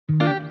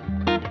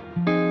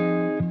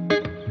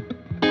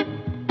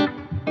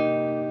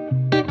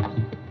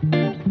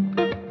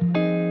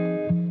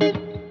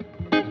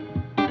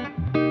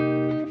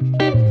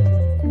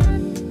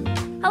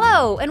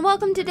and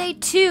welcome to day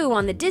 2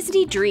 on the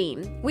Disney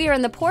Dream. We are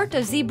in the port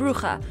of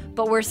Zeebrugge,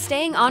 but we're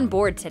staying on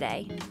board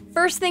today.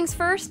 First things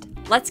first,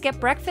 let's get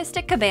breakfast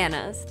at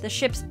Cabanas, the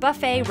ship's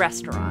buffet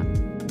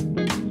restaurant.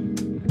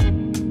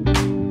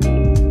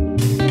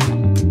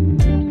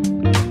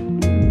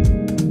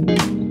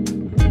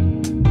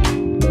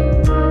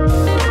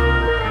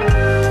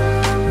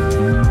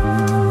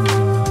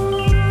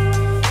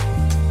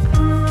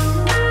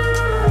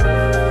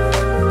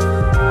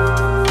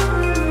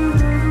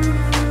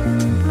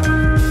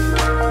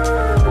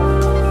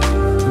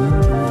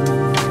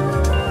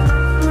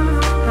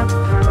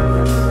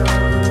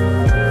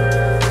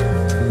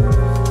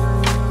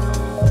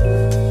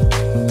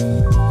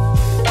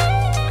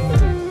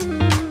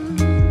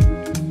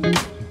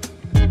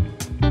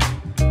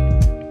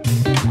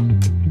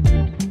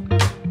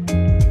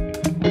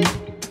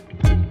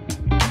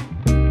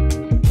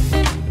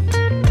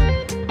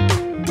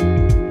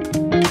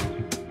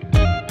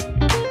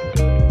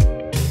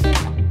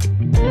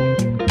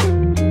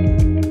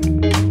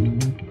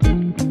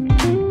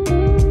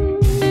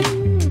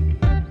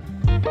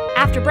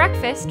 After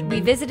breakfast, we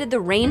visited the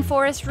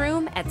Rainforest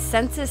room at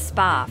Senses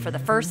Spa for the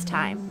first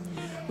time.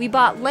 We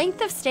bought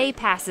length of stay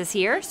passes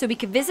here so we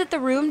could visit the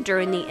room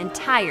during the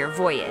entire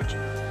voyage.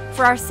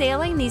 For our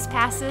sailing, these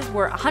passes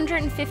were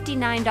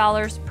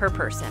 $159 per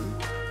person.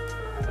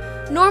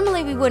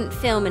 Normally we wouldn't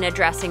film in a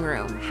dressing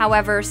room.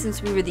 However,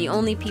 since we were the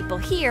only people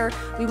here,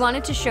 we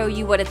wanted to show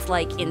you what it's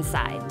like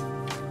inside.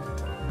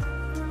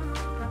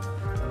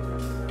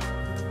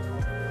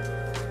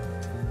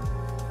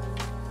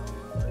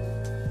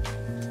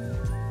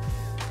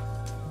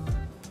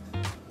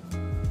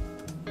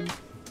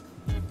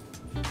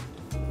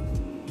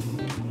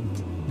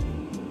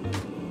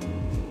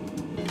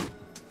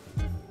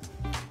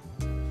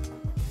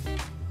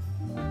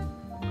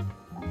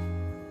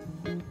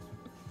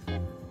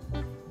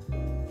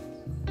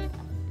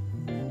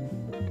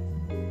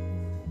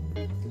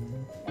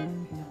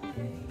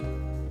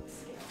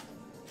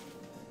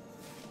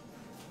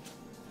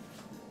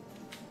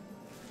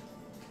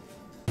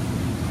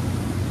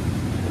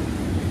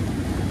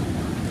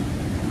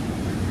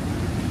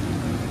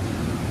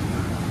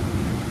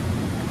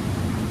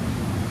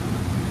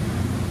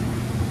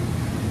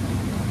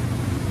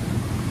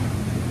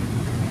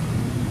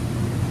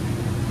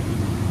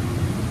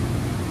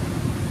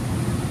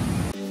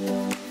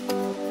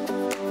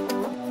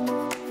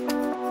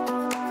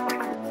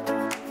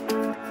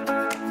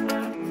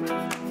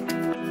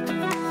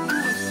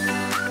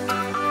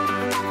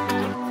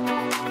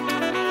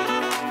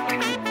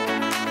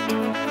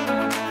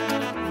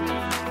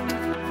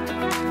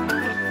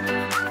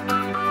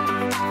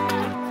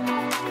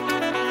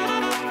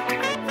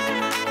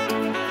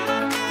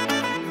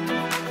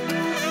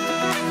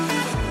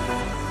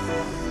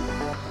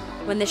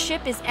 When the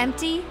ship is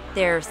empty,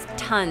 there's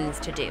tons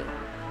to do.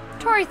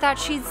 Tori thought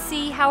she'd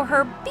see how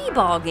her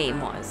b-ball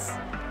game was.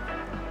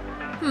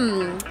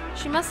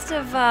 She must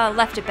have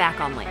left it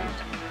back on land.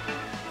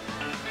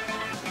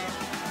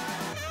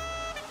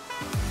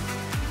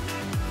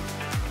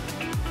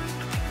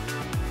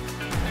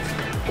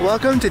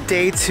 Welcome to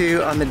day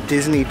 2 on the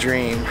Disney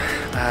Dream.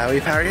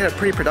 We've already had a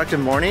pretty productive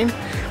morning.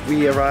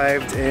 We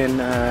arrived in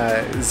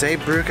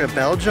Zeebrugge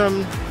Belgium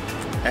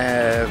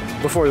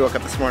before we woke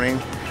up this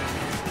morning.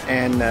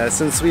 And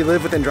since we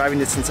live within driving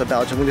distance of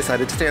Belgium, we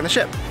decided to stay on the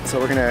ship. So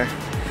we're gonna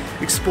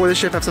explore the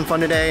ship, have some fun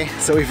today.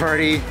 So we've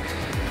already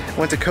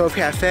went to Cove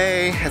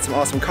Cafe, had some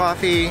awesome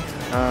coffee.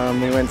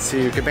 We went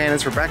to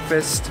Cabanas for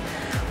breakfast.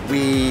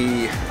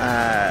 We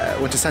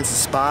went to Senses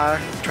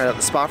Spa, tried out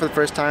the spa for the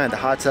first time, had the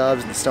hot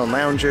tubs and the stone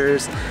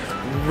loungers.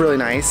 Really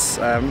nice.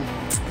 And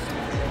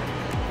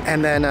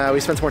then we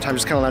spent some more time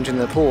just kind of lounging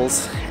in the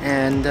pools.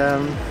 And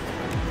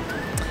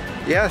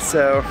yeah,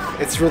 so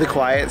it's really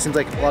quiet. It seems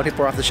like a lot of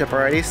people are off the ship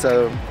already,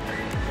 so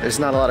there's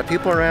not a lot of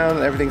people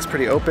around. Everything's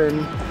pretty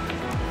open.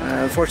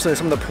 Unfortunately,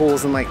 some of the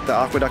pools in like the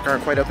aqueduct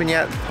aren't quite open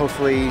yet.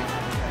 Hopefully,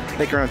 I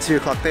think around 2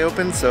 o'clock they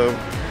open, so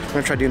we're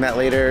gonna try doing that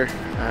later.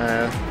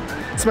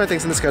 Some other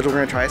things in the schedule we're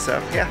gonna try, so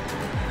yeah.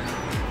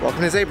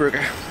 Welcome to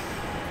Zeebrugge.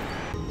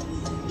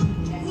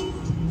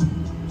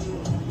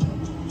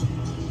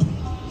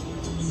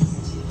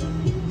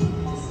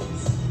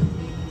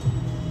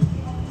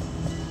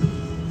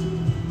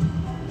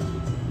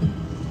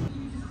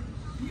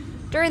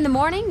 During the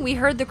morning, we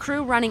heard the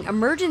crew running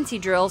emergency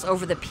drills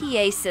over the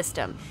PA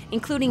system,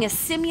 including a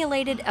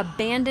simulated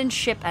abandoned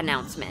ship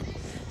announcement.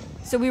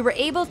 So we were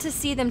able to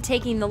see them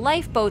taking the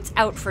lifeboats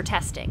out for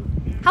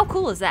testing. How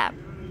cool is that?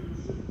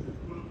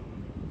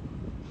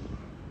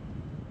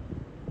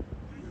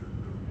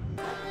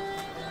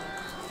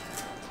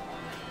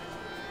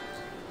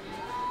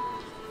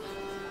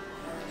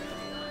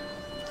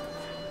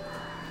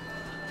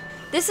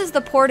 This is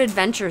the Port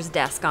Adventures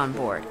desk on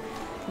board.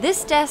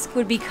 This desk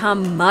would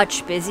become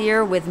much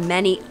busier with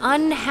many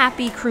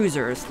unhappy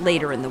cruisers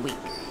later in the week.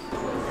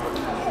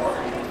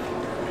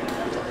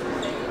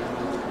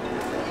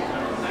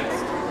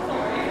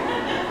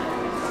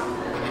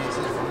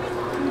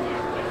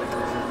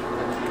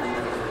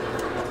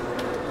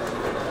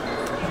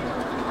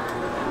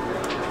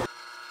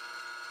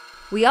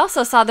 We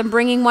also saw them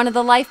bringing one of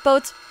the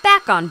lifeboats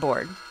back on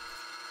board.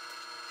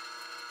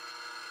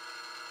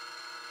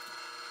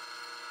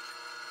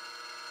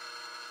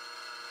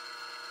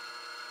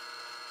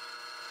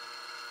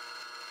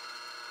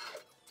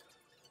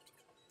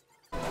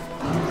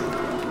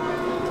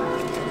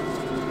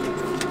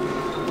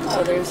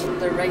 Oh, there's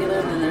the regular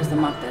and then there's the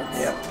Muppets.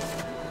 Yep.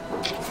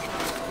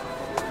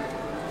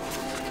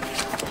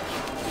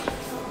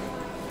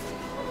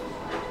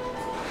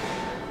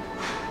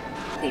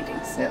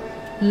 Paintings. Yep.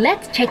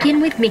 Let's check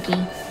in with Mickey.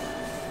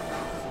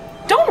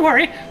 Don't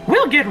worry,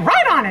 we'll get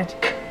right on it.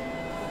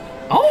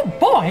 Oh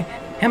boy,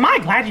 am I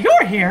glad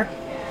you're here,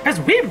 because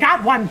we've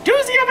got one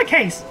doozy of a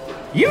case.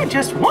 You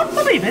just won't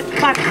believe it,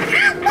 but...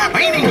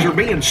 Paintings are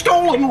being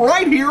stolen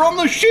right here on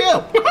the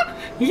ship.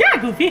 Yeah,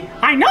 Goofy,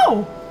 I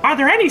know. Are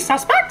there any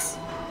suspects?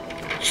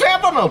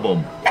 7 of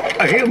them.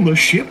 And the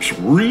ship's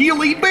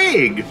really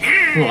big.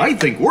 I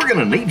think we're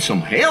gonna need some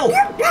help.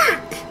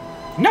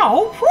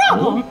 No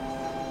problem.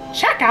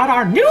 Check out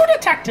our new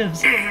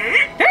detectives.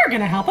 They're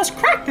gonna help us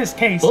crack this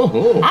case.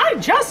 I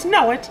just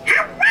know it.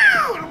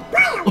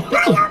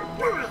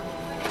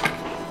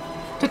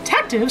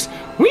 Detectives,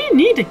 we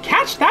need to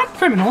catch that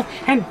criminal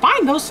and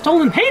find those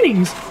stolen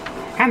paintings.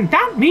 And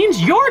that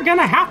means you're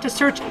gonna have to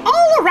search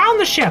all around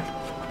the ship.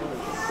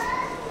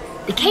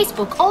 The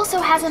casebook also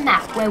has a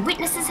map where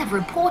witnesses have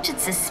reported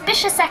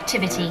suspicious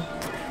activity.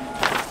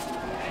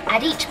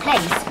 At each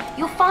place,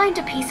 you'll find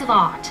a piece of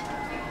art.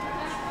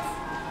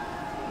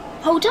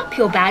 Hold up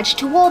your badge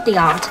toward the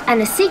art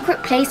and a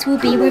secret place will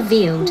be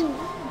revealed.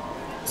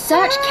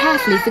 Search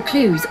carefully for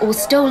clues or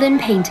stolen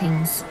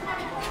paintings.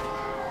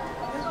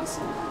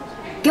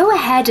 Go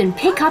ahead and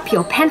pick up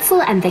your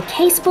pencil and the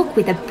casebook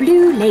with a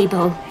blue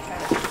label.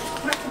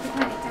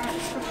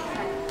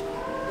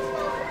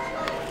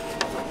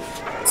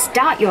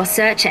 Start your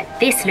search at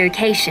this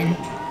location.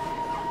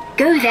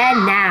 Go there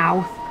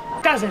now.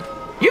 Does it?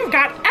 You've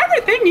got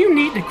everything you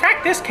need to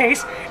crack this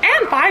case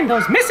and find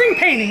those missing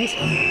paintings.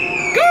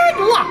 Good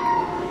luck!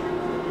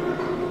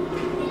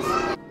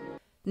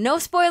 No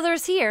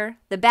spoilers here.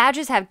 The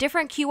badges have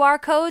different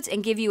QR codes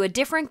and give you a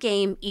different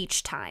game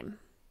each time.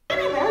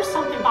 Maybe there's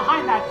something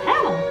behind that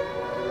panel.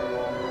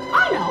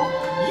 I know.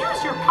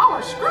 Use your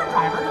power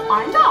screwdriver to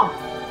find out.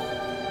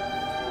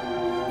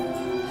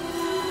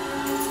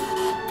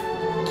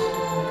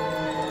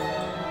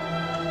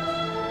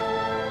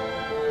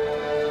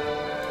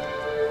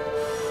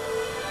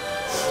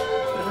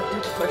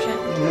 Did you push it?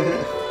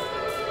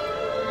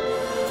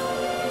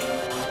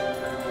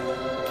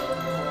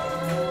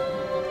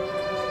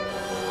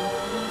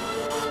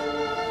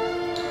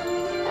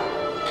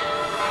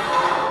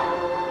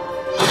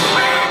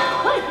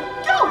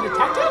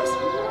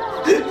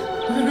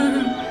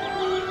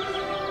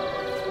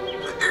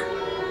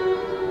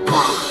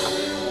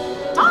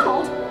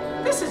 Donald,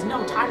 this is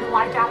no time to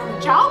lie down on the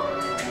job.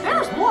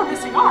 There's more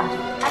missing art,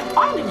 and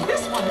finding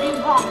this one means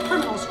we're on the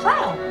criminal's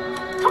trail.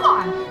 Come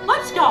on,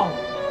 let's go.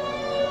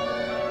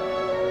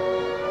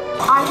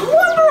 I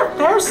wonder if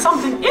there's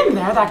something in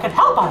there that could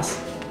help us.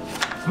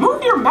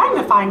 Move your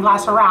magnifying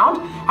glass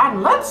around,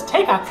 and let's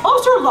take a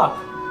closer look.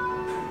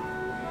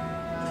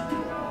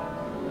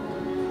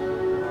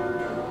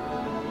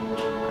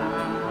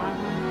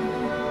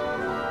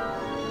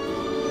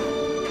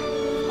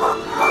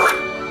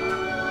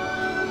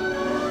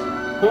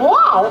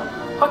 Wow!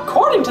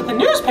 According to the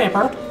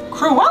newspaper,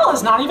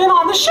 Cruella's not even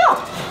on the ship!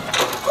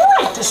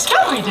 Great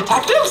discovery,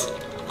 detectives!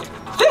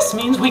 This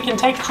means we can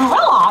take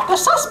Cruella off the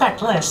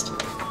suspect list.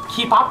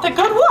 Keep up the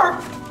good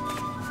work!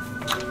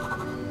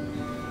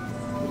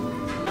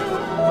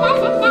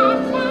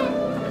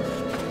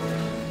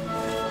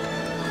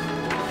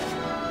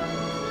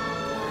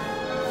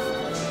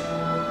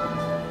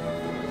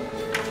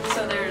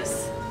 So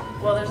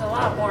there's a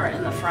lot more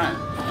in the front.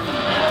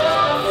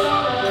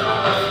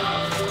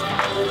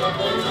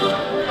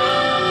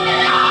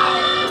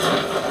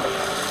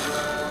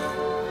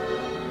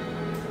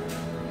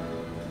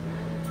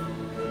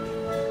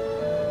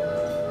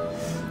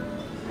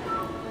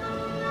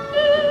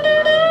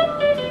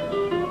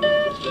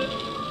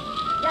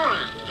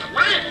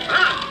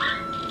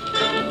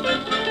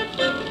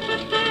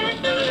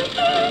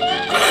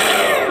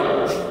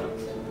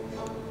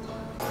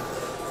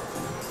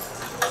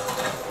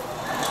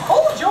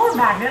 Hold your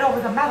magnet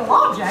over the metal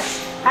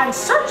objects and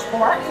search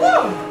for a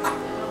clue.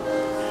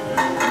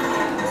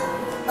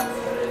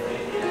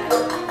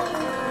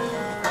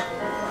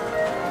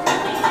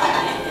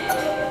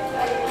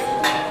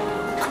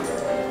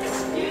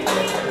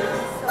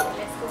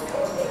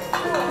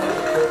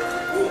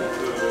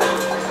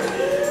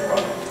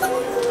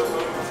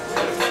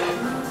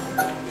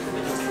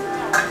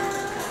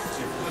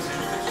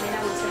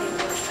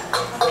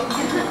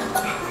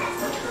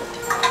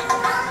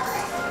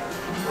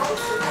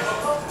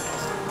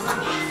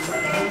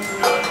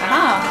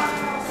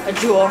 A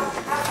jewel.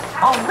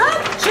 A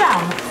red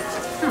gem.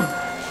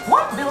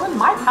 What villain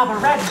might have a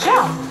red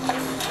gem?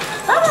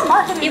 Better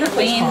mark it in Either the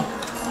queen. Facebook.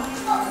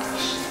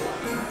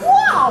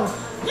 Wow!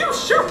 You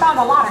sure found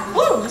a lot of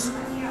clues.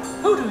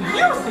 Who do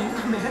you think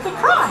committed the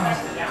crime?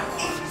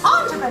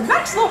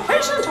 next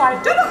location to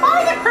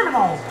identify the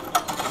criminal.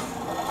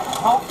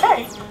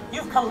 Okay,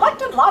 you've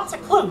collected lots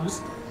of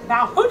clues.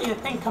 Now who do you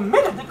think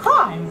committed the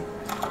crime?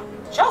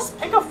 Just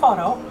pick a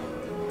photo.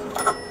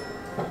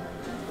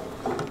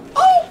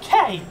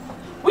 Okay,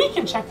 we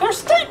can check their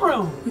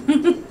stateroom.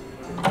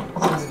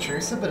 Seems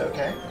intrusive, but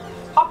okay.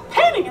 A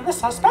painting in the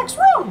suspect's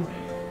room.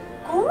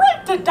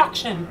 Great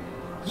deduction.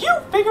 You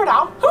figured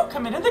out who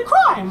committed the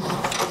crime.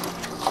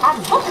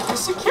 And look at the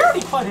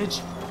security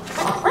footage.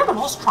 The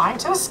criminal's trying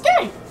to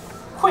escape.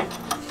 Quick,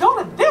 go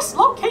to this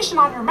location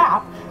on your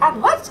map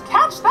and let's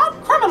catch that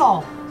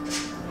criminal.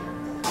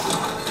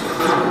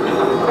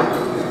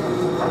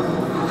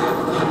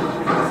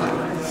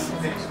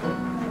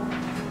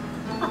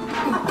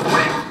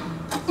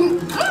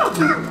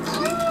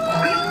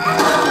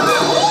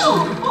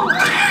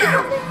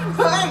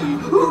 Hey,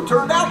 who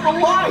turned out the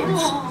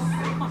lights?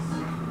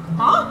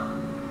 Huh?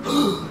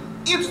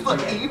 It's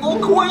the evil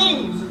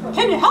queen!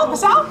 Can you help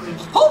us out?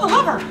 Pull the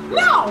lever,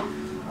 now!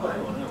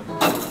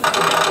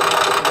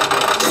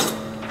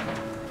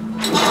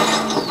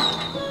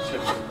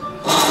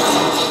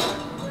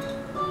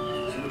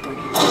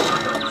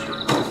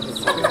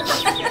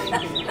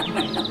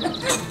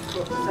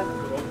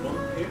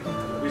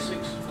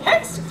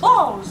 Case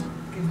closed.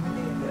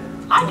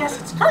 I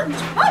guess it's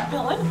curtains for that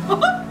villain.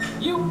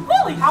 You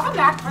really have a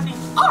knack for the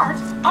art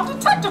of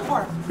detective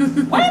work.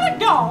 Way to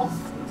go!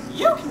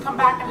 You can come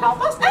back and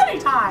help us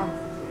anytime.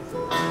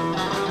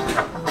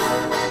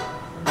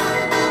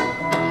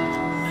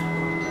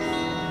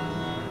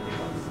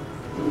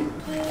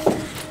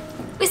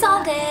 We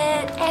solved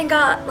it and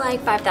got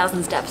like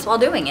 5,000 steps while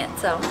doing it,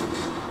 so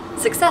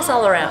success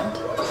all around.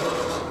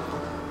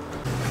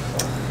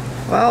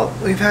 Well,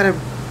 we've had a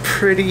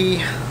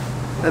pretty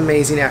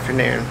amazing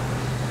afternoon.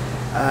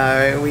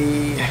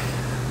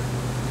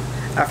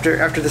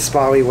 After the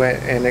spa, we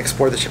went and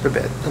explored the ship a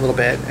little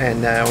bit,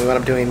 and we wound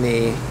up doing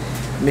the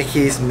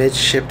Mickey's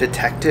Midship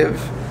Detective,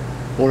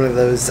 one of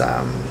those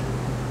what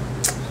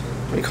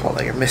do you call it,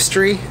 like a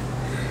mystery.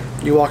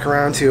 You walk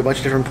around to a bunch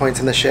of different points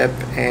in the ship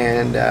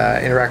and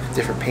interact with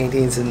different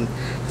paintings and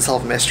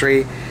solve a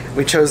mystery.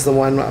 We chose the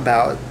one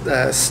about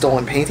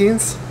stolen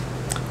paintings,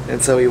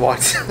 and so we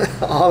walked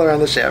all around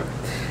the ship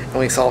and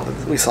we solved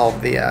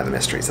the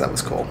mystery. So that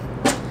was cool.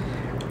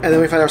 And then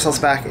we found ourselves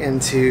back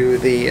into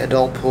the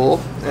adult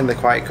pool in the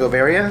Quiet Cove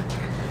area,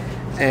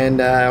 and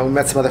we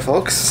met some other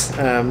folks.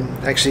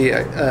 Actually,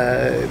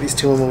 these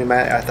two women we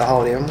met at the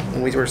Holiday Inn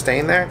when we were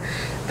staying there,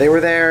 they were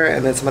there,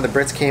 and then some other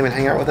Brits came and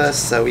hung out with us.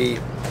 So we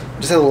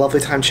just had a lovely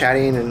time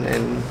chatting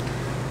and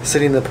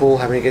sitting in the pool,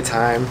 having a good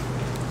time.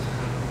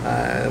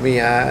 We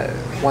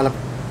wound up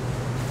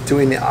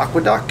doing the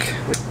aqueduct,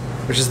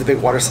 which is the big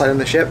water slide on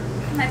the ship.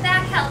 My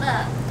back held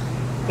up.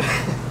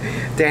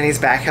 Danny's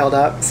back held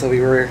up, so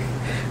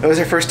it was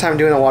her first time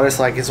doing a water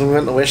slide, because when we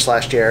went to Wish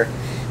last year,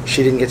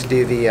 she didn't get to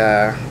do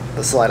the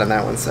slide on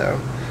that one, so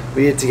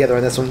we did it together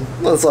on this one.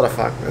 Well, it was a lot of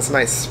fun. It's a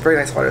nice, very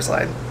nice water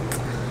slide.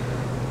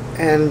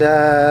 And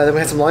then we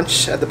had some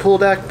lunch at the pool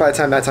deck. By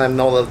that time,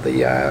 all of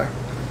the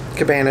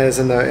cabanas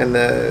and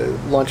the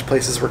lunch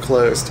places were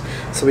closed,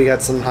 so we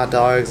got some hot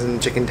dogs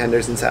and chicken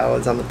tenders and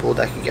salads on the pool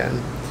deck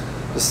again.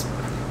 It's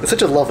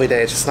such a lovely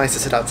day. It's just nice to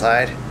sit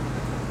outside.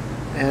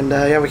 And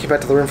yeah, we came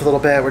back to the room for a little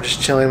bit. We're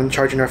just chilling,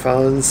 charging our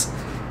phones.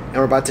 And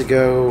we're about to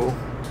go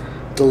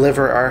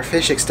deliver our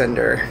fish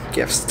extender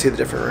gifts to the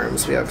different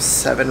rooms. We have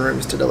 7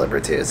 rooms to deliver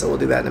to, so we'll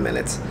do that in a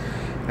minute.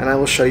 And I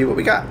will show you what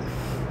we got.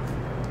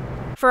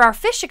 For our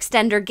fish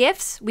extender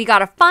gifts, we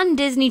got a fun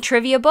Disney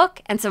trivia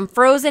book and some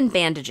frozen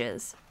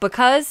bandages.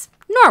 Because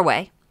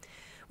Norway.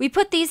 We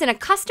put these in a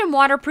custom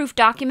waterproof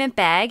document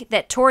bag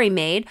that Tori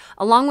made,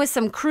 along with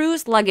some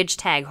cruise luggage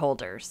tag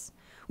holders.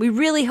 We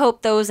really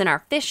hope those in our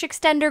fish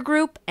extender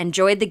group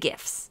enjoyed the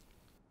gifts.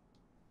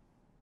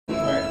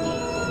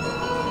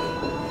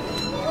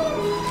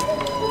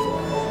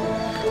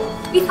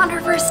 We found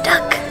our first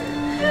duck.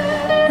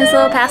 His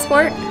little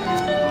passport.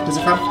 Where's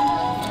it from?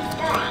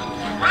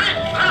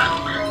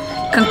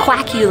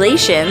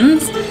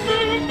 Conquaculations.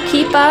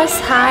 Keep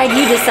us, hide,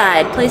 you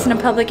decide. Place in a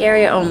public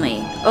area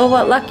only. Oh,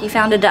 what luck, you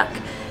found a duck.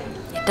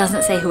 It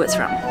doesn't say who it's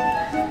from.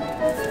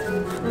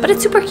 But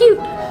it's super cute.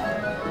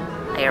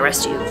 I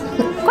arrest you.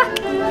 Quack.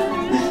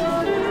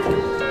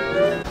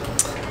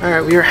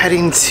 Alright, we are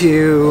heading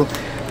to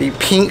the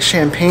Pink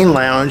Champagne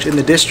Lounge in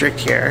the district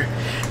here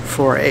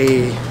for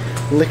a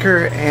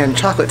liquor and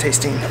chocolate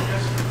tasting.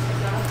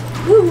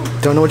 Woo.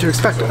 Don't know what to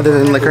expect other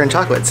than liquor and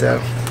chocolate, so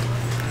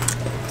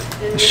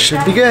it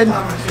should be good,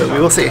 but we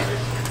will see.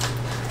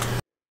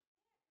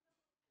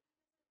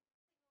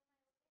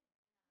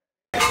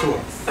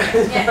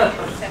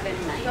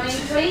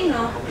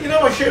 You know,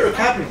 I share a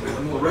cabinet with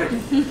them already.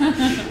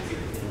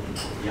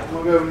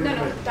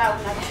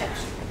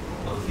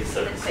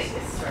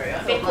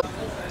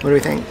 What do we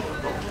think?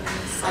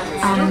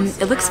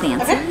 It looks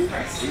fancy,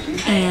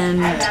 and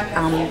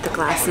the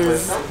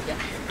glasses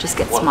just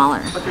get smaller,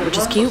 which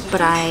is cute,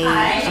 but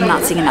I am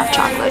not seeing enough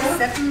chocolate.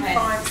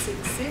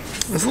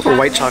 There's a little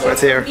white chocolate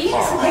too. I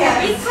don't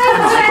like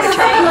white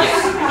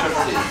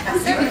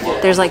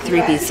chocolate. There's like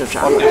 3 pieces of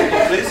chocolate.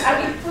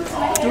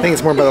 I think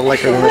it's more about the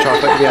liquor than the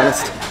chocolate, to be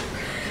honest.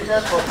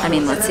 I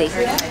mean, let's see.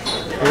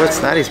 What's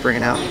that he's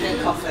bringing out?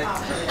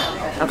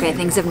 Okay,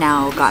 things have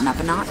now gotten up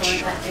a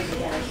notch,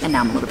 and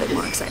now I'm a little bit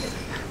more excited. Is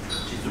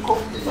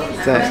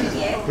that,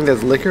 I think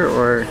that's liquor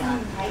or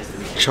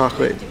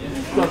chocolate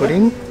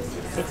pudding?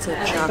 It's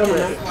a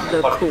chocolate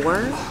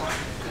liqueur.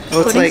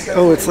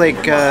 Oh, it's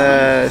like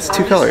it's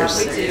 2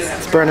 colors.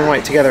 It's brown and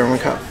white together in 1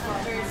 cup.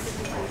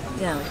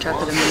 Yeah, like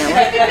chocolate and vanilla.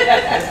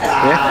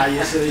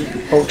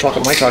 Yeah. Oh,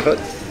 chocolate, white chocolate.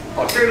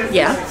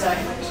 Yeah.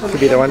 Could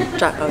be the one.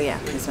 Oh yeah,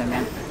 that's my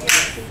man.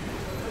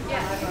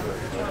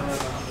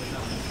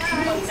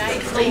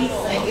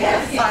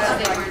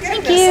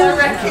 Thank you.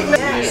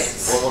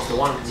 Almost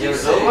 1 year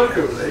ago.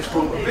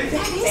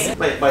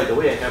 By the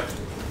way, I have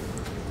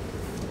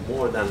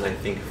more than, I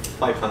think,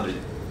 500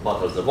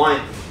 bottles of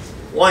wine.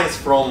 Wines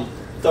from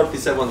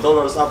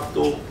 $37 up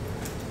to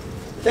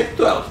take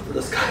 12 to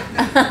the sky.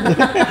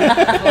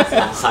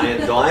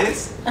 High-end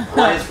wines.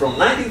 Wines from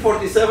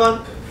 1947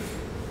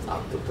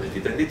 up to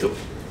 2022.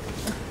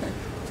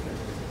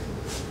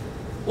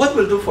 What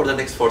we'll do for the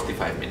next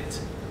 45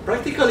 minutes?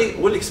 Practically,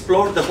 we'll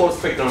explore the whole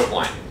spectrum of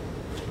wine.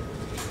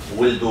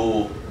 We'll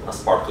do a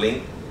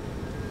sparkling,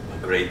 a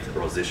great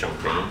rosé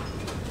champagne.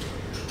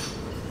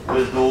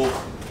 We'll do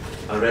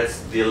a red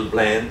still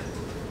blend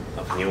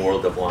of New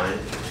World of Wine.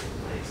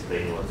 I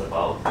explain what it's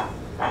about.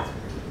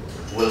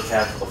 We'll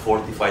have a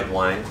fortified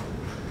wine,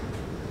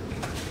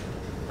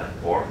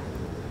 like port,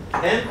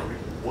 and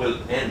we'll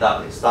end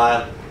up in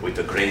style with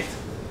a great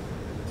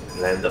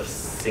blend of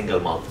single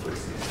malt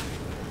whiskies.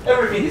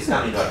 Everything is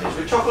coming garnished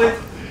with chocolate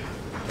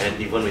and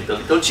even with a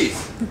little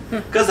cheese.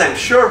 Because I'm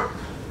sure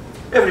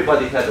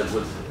everybody had a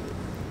good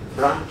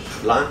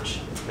brunch,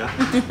 lunch. Yeah?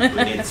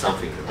 We need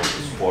something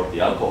for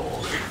the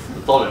alcohol,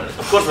 the tolerance.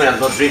 Of course, we are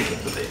not drinking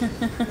today.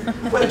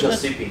 We're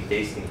just sipping,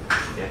 tasting,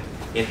 yeah?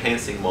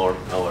 Enhancing more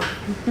our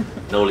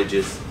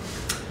knowledges.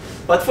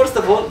 But first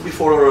of all,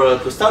 before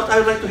to start, I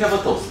would like to have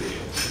a toast with you.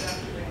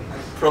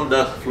 From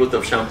the flute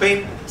of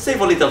champagne,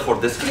 save a little for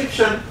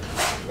description,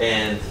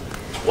 and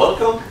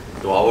welcome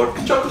to our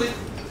chocolate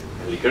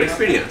liquor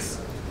experience.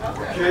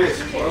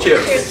 Cheers.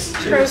 Cheers.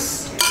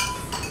 Cheers.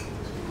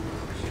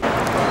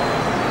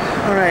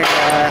 All right,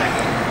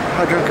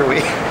 how drunk are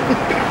we?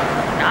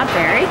 Not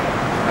very.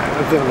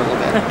 I've been a little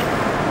bit.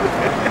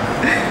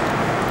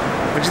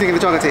 What do you think of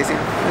the chocolate tasting?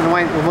 And the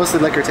wine, well,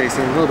 mostly liquor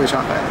tasting, a little bit of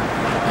chocolate.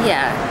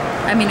 Yeah,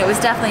 I mean, it was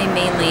definitely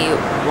mainly,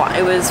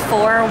 it was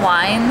 4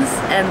 wines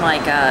and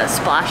like a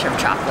splash of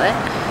chocolate.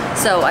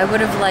 So I would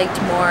have liked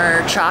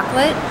more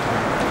chocolate,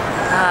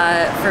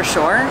 for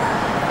sure.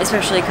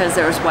 Especially because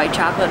there was white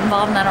chocolate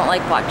involved, and I don't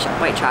like white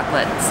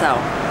chocolate, so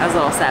I was a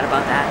little sad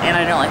about that. And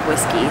I don't like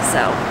whiskey,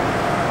 so.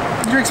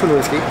 You drink some of the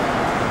whiskey.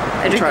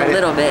 I drink a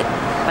little bit,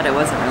 but it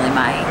wasn't really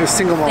my It was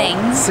single malt, thing.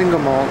 Single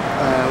malt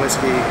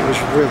whiskey. It was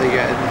really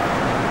good.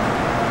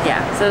 Yeah,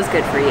 so it was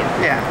good for you.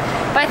 Yeah.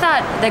 But I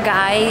thought the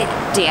guy,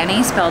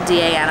 Danny, spelled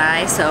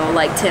D-A-N-I, so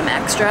like Tim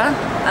Extra,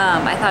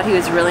 I thought he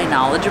was really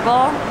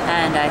knowledgeable,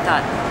 and I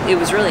thought it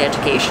was really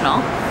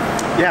educational.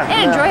 Yeah.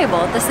 And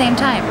enjoyable at the same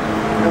time.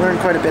 I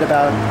learned quite a bit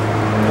about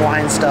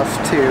wine stuff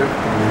too.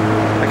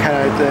 I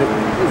kind of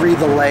read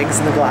the legs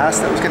in the glass.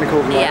 That was kind of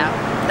cool. Yeah,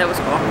 that was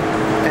cool.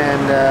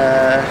 And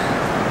the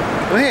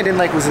thing I didn't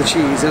like was the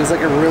cheese. It was like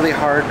a really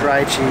hard,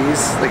 dry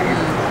cheese, like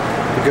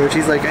the goat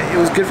cheese. Like it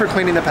was good for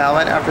cleaning the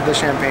palate after the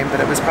champagne,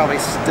 but it was probably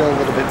still a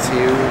little bit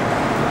too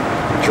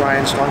dry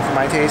and strong for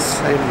my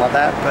taste. I didn't love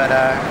that, but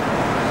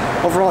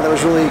overall, that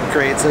was really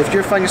great. So if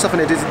you find yourself on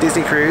a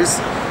Disney cruise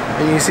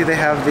and you see they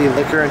have the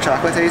liquor and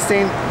chocolate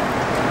tasting,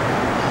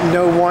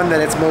 know one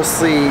that it's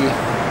mostly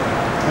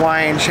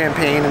wine,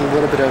 champagne, and a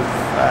little bit of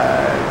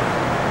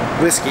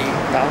whiskey,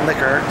 not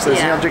liquor. So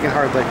you're not drinking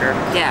hard liquor.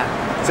 Yeah.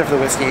 Except for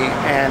the whiskey,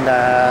 and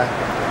the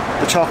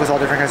chocolate's all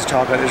different kinds of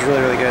chocolate. It's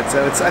really, really good.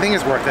 So I think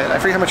it's worth it. I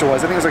forget how much it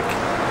was. I think it was like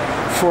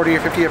 40 or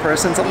 50 a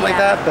person, something like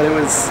that. But it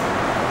was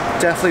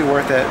definitely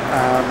worth it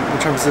in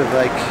terms of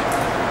like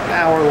an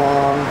hour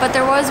long. But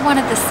there was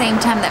one at the same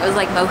time that was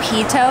like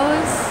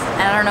mojitos.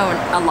 And I don't know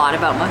a lot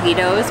about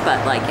mojitos,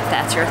 but like if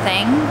that's your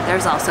thing,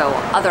 there's also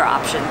other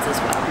options as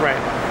well. Right.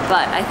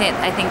 But I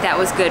think that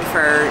was good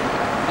for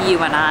you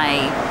and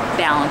I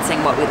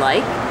balancing what we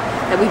like.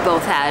 That we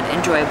both had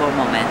enjoyable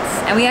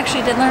moments, and we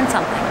actually did learn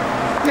something.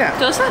 Yeah.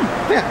 So it was fun.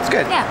 Yeah, it's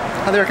good. Yeah.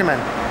 Highly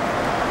recommend.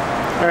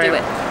 All right. Do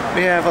it.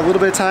 We have a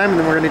little bit of time, and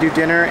then we're going to do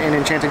dinner in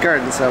Enchanted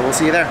Gardens. So we'll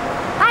see you there.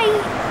 Bye.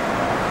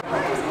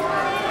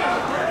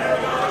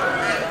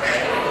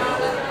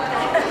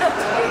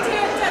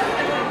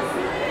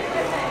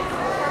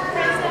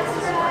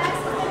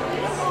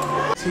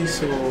 See,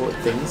 so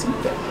things in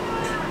there.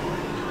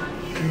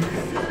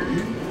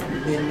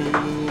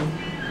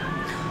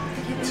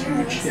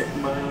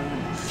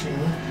 Chipmunks.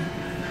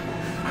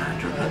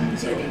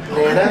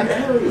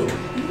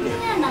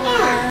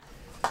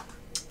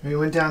 We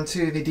went down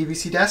to the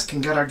DVC desk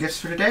and got our gifts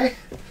for today.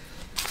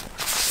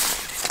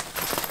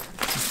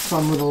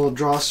 Fun little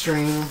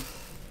drawstring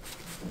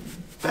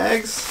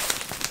bags,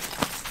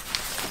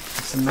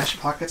 some mesh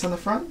pockets on the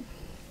front,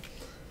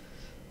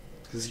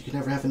 because you can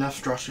never have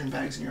enough drawstring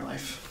bags in your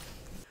life.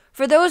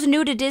 For those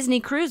new to Disney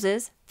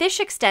cruises, fish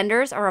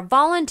extenders are a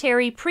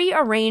voluntary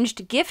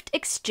pre-arranged gift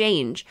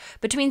exchange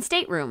between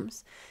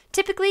staterooms.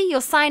 Typically,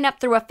 you'll sign up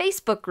through a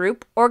Facebook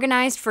group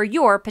organized for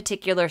your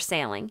particular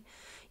sailing.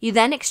 You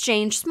then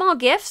exchange small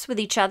gifts with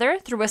each other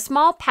through a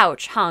small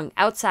pouch hung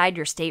outside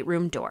your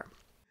stateroom door.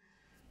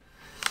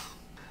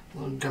 A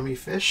little gummy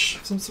fish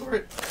of some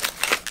sort.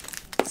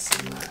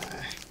 Some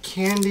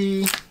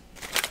candy.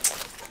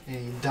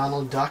 A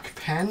Donald Duck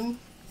pen.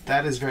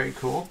 That is very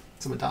cool.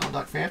 I'm a Donald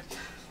Duck fan.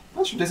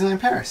 That's from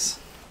Disneyland Paris.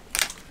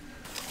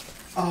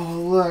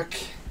 Oh, look.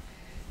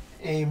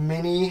 A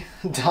mini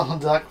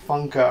Donald Duck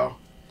Funko.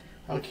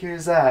 How cute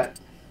is that?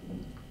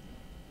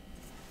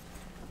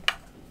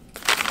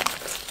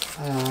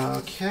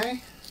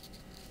 Okay.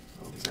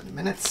 I'll leave that in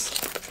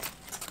minutes.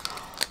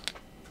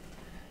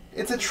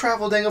 It's a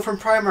travel dangle from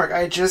Primark.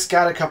 I just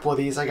got a couple of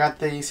these. I got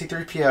the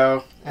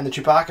C-3PO and the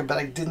Chewbacca, but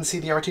I didn't see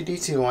the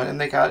R2-D2 one, and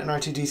they got an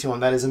R2-D2 one.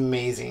 That is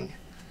amazing.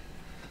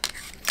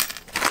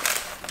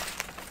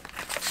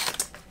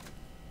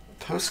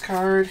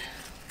 Postcard.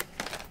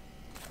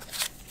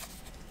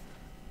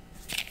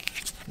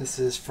 This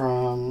is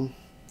from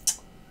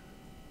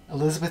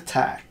Elizabeth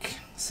Tack,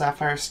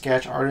 Sapphire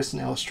Sketch Artist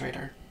and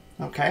Illustrator.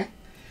 Okay,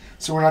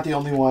 so we're not the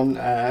only one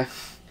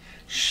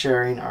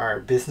sharing our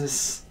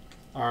business,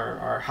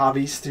 our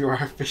hobbies through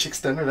our fish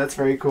extender. That's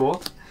very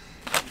cool.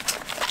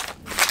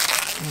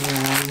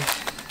 And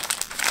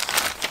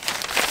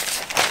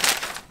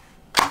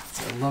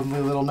it's a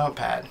lovely little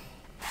notepad.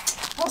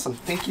 Awesome,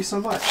 thank you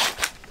so much.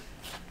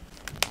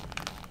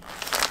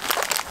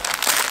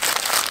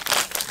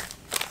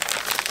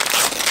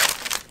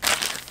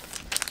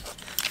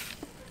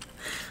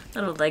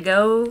 Little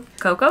Lego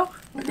Coco.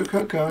 Lego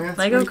Coco, yeah.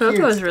 Lego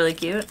Coco is really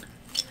cute.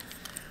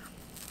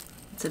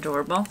 It's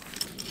adorable.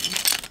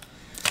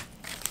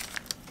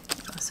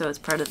 So it's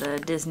part of the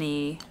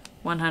Disney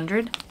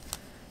 100.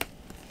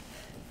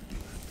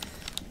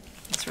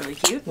 It's really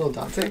cute. Little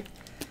Dante.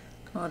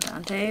 Little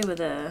Dante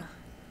with a...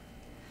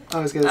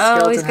 Oh, he's got a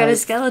skeleton he's got head. a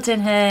skeleton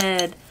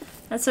head.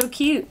 That's so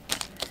cute.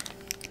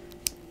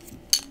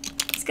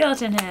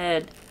 Skeleton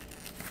head.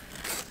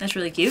 That's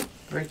really cute.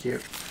 Very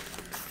cute.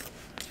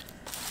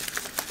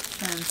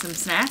 And some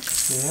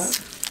snacks. Yeah.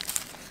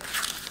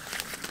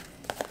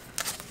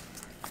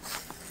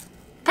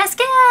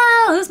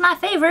 Pascal, who's my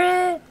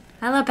favorite?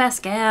 I love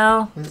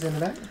Pascal. What's in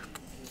the back?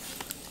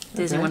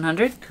 Disney Okay.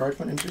 100. Card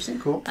fun, interesting,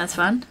 cool. That's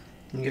fun.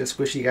 You can get a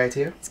squishy guy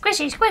too.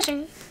 Squishy,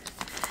 squishy.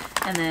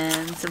 And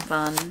then some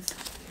fun.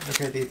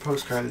 Okay, the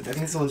postcard. I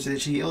think it's the ones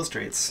that she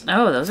illustrates.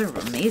 Oh, those are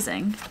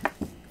amazing.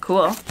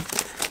 Cool.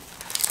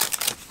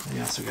 And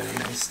you also got a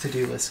nice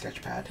to-do list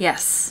sketch pad.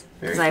 Yes.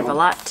 Very Because I have a cool.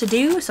 lot to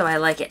do, so I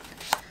like it.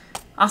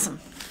 Awesome.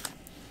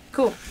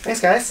 Cool.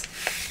 Thanks, guys.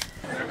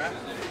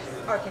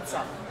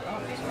 Arkansas.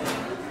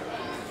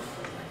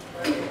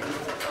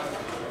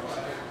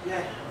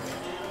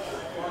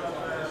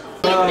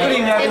 Good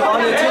evening,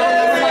 everyone.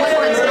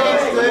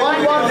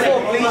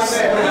 114,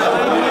 please.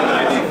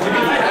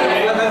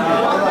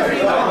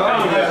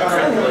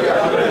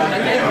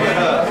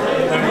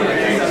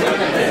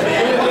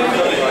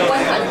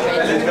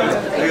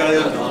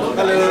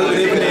 Hello, good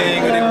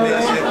evening. Good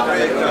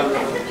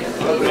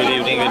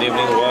evening. Good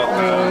evening.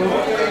 Welcome.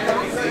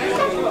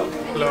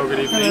 Hello, good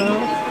evening.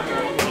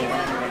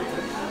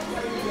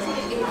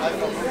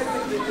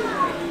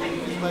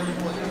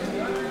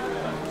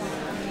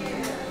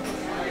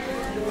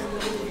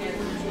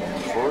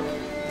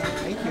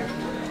 Thank you.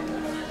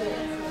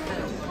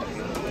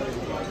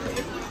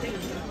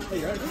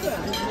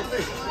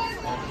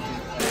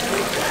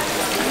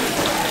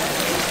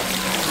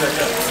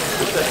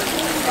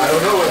 I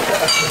don't know what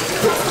that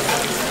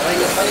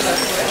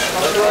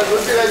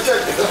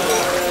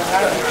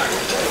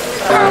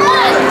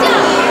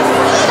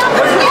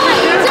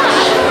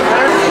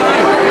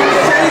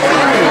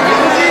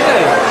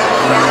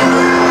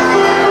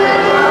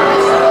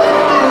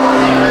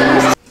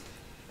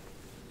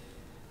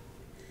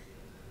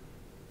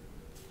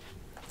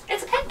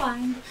It's a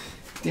penguin.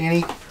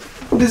 Danny,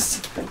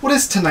 what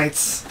is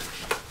tonight's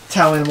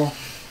towel animal?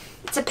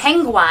 It's a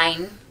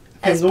penguin,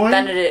 as Penguin?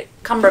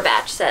 Benedict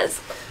Cumberbatch says.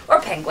 Or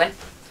penguin.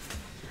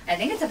 I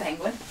think it's a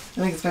penguin. I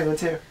think it's penguin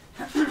too.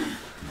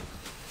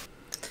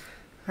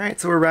 Alright,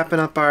 so we're wrapping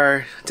up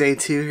our day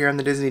 2 here on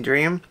the Disney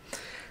Dream.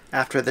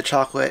 After the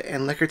chocolate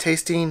and liquor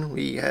tasting,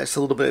 we had just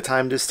a little bit of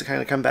time just to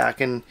kind of come back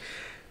and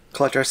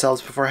collect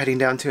ourselves before heading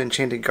down to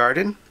Enchanted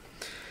Garden.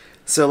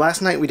 So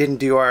last night we didn't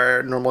do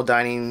our normal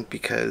dining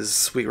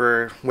because we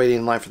were waiting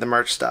in line for the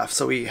merch stuff,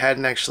 so we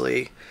hadn't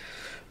actually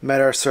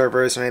met our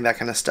servers or any of that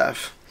kind of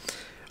stuff.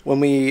 When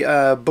we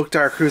booked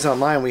our cruise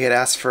online, we had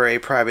asked for a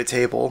private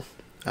table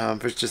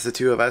for just the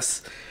two of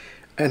us.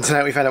 And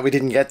tonight we found out we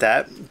didn't get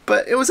that.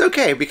 But it was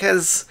okay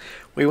because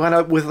we wound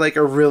up with like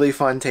a really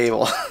fun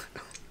table.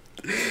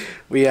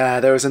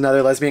 There was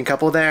another lesbian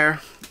couple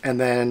there. And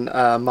then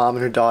mom and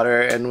her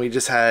daughter. And we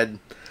just had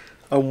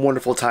a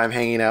wonderful time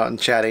hanging out and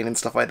chatting and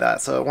stuff like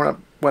that. So it wound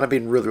up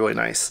being really, really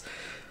nice.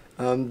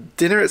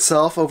 Dinner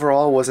itself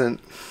overall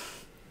wasn't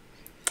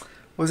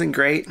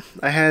great.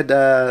 I had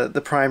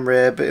the prime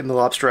rib and the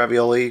lobster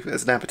ravioli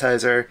as an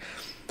appetizer.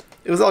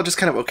 It was all just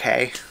kind of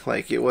okay.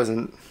 Like, it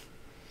wasn't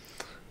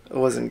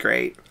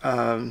great.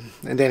 And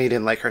Danny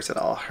didn't like hers at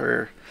all.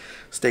 Her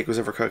steak was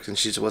overcooked and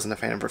she just wasn't a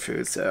fan of her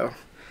food, so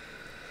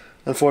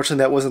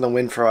unfortunately that wasn't a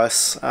win for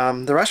us.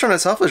 The restaurant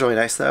itself was really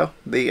nice though.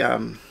 The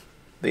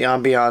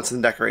ambiance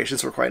and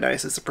decorations were quite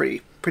nice. It's a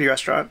pretty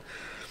restaurant.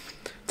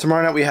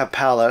 Tomorrow night we have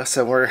Palo,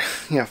 so we're,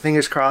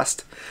 fingers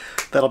crossed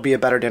that'll be a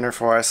better dinner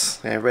for us.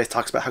 Everybody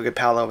talks about how good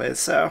Palo is,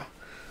 so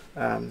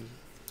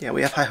yeah,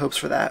 we have high hopes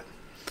for that.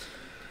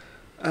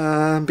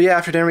 But yeah,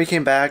 after dinner we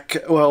came back.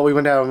 Well, we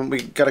went down,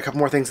 we got a couple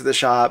more things at the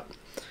shop.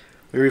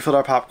 We refilled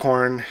our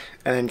popcorn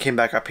and then came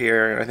back up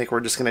here. I think we're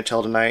just going to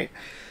chill tonight.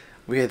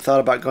 We had thought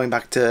about going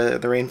back to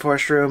the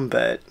Rainforest room,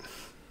 but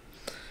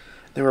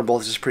they were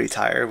both just pretty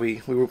tired.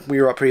 We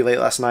were up pretty late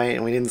last night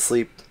and we didn't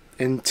sleep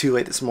in too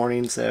late this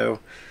morning, so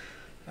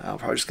I'm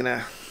probably just going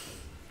to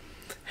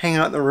hang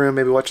out in the room,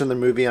 maybe watch another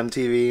movie on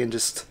TV and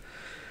just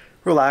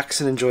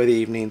relax and enjoy the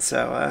evening.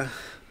 So,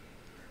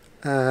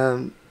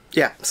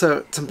 yeah,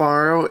 so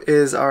tomorrow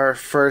is our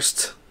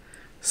first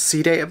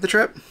sea day of the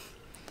trip.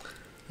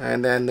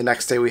 And then the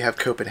next day we have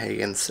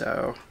Copenhagen.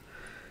 So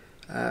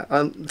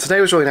today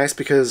was really nice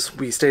because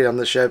we stayed on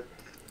the ship.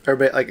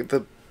 Everybody,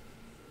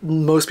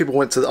 most people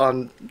went to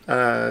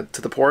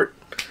the port,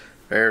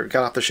 or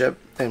got off the ship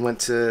and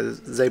went to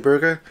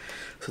Zeebrugge.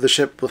 So the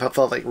ship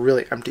felt like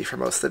really empty for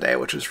most of the day,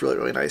 which was really,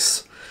 really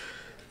nice.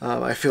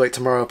 I feel like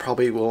tomorrow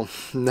probably will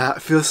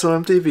not feel so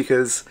empty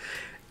because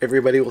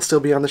everybody will still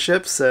be on the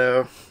ship.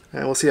 So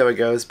we'll see how it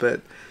goes, but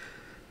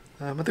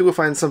I think we'll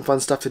find some fun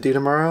stuff to do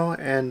tomorrow.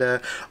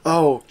 And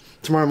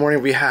tomorrow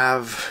morning we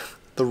have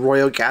the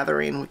royal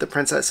gathering with the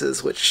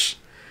princesses, which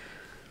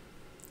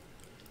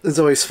is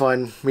always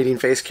fun, meeting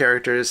face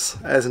characters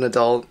as an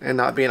adult and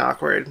not being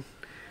awkward.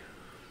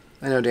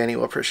 I know Danny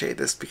will appreciate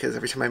this because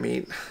every time I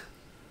meet,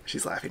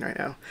 she's laughing right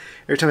now,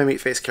 every time I meet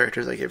face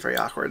characters I get very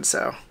awkward,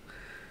 so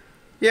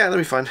yeah, that'll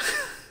be fun.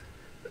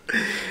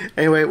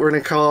 Anyway, we're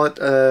gonna call it,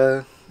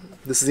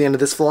 this is the end of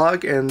this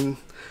vlog, and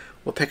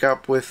we'll pick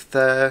up with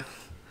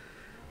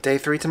day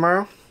 3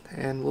 tomorrow,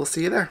 and we'll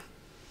see you there.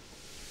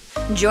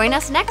 Join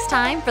us next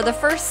time for the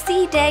first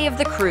sea day of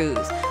the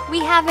cruise. We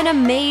have an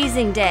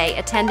amazing day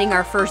attending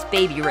our first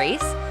baby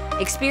race,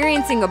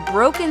 experiencing a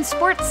broken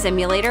sports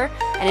simulator,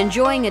 and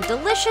enjoying a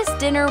delicious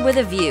dinner with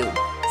a view.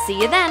 See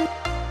you then!